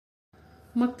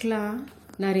ಮಕ್ಕಳ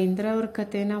ನರೇಂದ್ರ ಅವ್ರ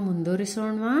ಕಥೆನ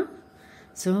ಮುಂದುವರಿಸೋಣವಾ?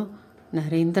 ಸೊ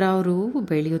ನರೇಂದ್ರ ಅವರು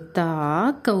ಬೆಳೆಯುತ್ತಾ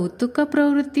ಕೌತುಕ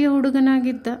ಪ್ರವೃತ್ತಿಯ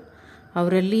ಹುಡುಗನಾಗಿದ್ದ.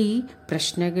 ಅವರಲ್ಲಿ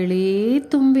ಪ್ರಶ್ನೆಗಳೇ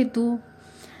ತುಂಬಿದ್ವು.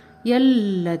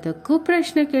 ಎಲ್ಲದಕ್ಕೂ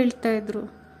ಪ್ರಶ್ನೆ ಕೇಳ್ತಾ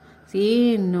ಇದ್ರು.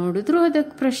 ಏನು ನೋಡಿದ್ರು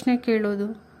ಅದಕ್ಕೆ ಪ್ರಶ್ನೆ ಕೇಳೋದು,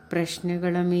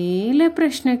 ಪ್ರಶ್ನೆಗಳ ಮೇಲೆ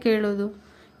ಪ್ರಶ್ನೆ ಕೇಳೋದು.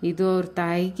 ಇದು ಅವ್ರ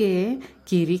ತಾಯಿಗೆ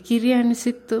ಕಿರಿಕಿರಿ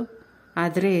ಅನಿಸಿತ್ತು.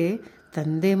 ಆದರೆ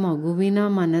ತಂದೆ ಮಗುವಿನ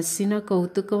ಮನಸ್ಸಿನ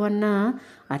ಕೌತುಕವನ್ನು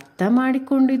ಅರ್ಥ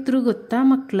ಮಾಡಿಕೊಂಡಿದ್ರು. ಗೊತ್ತಾ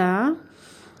ಮಕ್ಕಳ?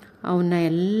 ಅವನ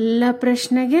ಎಲ್ಲ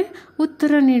ಪ್ರಶ್ನೆಗೆ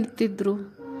ಉತ್ತರ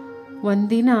ನೀಡ್ತಿದ್ರು.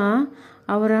 ಒಂದಿನ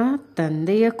ಅವರ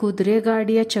ತಂದೆಯ ಕುದುರೆ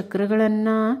ಗಾಡಿಯ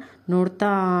ಚಕ್ರಗಳನ್ನು ನೋಡ್ತಾ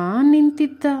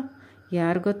ನಿಂತಿದ್ದ.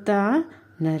 ಯಾರು ಗೊತ್ತಾ?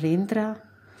 ನರೇಂದ್ರ.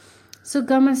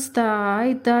 ಗಮನಿಸ್ತಾ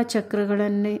ಇದ್ದ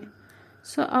ಚಕ್ರಗಳನ್ನೇ.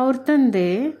 ಅವ್ರ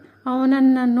ತಂದೆ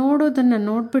ಅವನನ್ನು ನೋಡೋದನ್ನು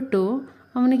ನೋಡಿಬಿಟ್ಟು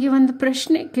ಅವನಿಗೆ ಒಂದು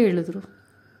ಪ್ರಶ್ನೆ ಕೇಳಿದ್ರು.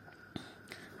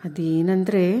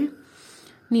 ಅದೇನೆಂದರೆ,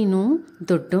 ನೀನು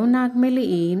ದೊಡ್ಡವನಾದ್ಮೇಲೆ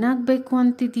ಏನಾಗಬೇಕು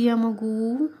ಅಂತಿದೀಯ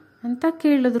ಮಗು ಅಂತ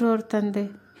ಕೇಳಿದ್ರು ಅವ್ರ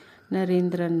ತಂದೆ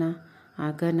ನರೇಂದ್ರನ.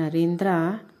 ಆಗ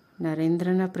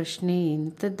ನರೇಂದ್ರನ ಪ್ರಶ್ನೆ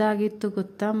ಎಂಥದ್ದಾಗಿತ್ತು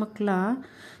ಗೊತ್ತಾ ಮಕ್ಕಳ?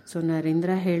 ನರೇಂದ್ರ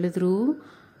ಹೇಳಿದ್ರು,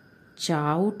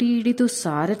 ಚಾವುಟಿ ಹಿಡಿದು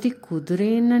ಸಾರಥಿ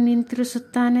ಕುದುರೆಯನ್ನು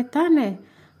ನಿಂತಿರಿಸುತ್ತಾನೆ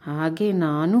ತಾನೆ, ಹಾಗೆ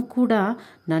ನಾನು ಕೂಡ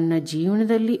ನನ್ನ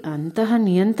ಜೀವನದಲ್ಲಿ ಅಂತಹ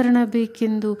ನಿಯಂತ್ರಣ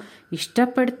ಬೇಕೆಂದು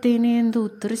ಇಷ್ಟಪಡ್ತೇನೆ ಎಂದು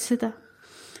ಉತ್ತರಿಸಿದ.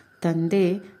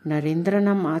 ತಂದೆ ನರೇಂದ್ರನ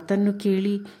ಮಾತನ್ನು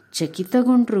ಕೇಳಿ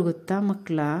ಚಕಿತಗೊಂಡ್ರು. ಗೊತ್ತಾ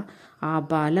ಮಕ್ಕಳ? ಆ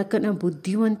ಬಾಲಕನ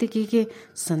ಬುದ್ಧಿವಂತಿಕೆಗೆ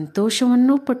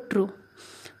ಸಂತೋಷವನ್ನೂ ಪಟ್ಟರು.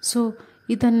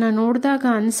 ಇದನ್ನು ನೋಡಿದಾಗ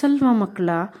ಅನ್ಸಲ್ವಾ ಮಕ್ಕಳ,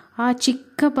 ಆ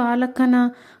ಚಿಕ್ಕ ಬಾಲಕನ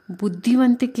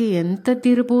ಬುದ್ಧಿವಂತಿಕೆ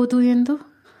ಎಂಥದ್ದಿರ್ಬೋದು ಎಂದು?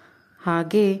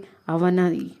 ಹಾಗೆ ಅವನ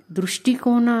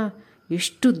ದೃಷ್ಟಿಕೋನ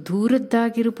ಎಷ್ಟು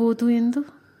ದೂರದ್ದಾಗಿರ್ಬೋದು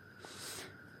ಎಂದು.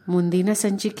 ಮುಂದಿನ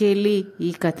ಸಂಚಿಕೆಯಲ್ಲಿ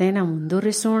ಈ ಕಥೆನ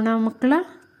ಮುಂದುವರಿಸೋಣ ಮಕ್ಕಳ.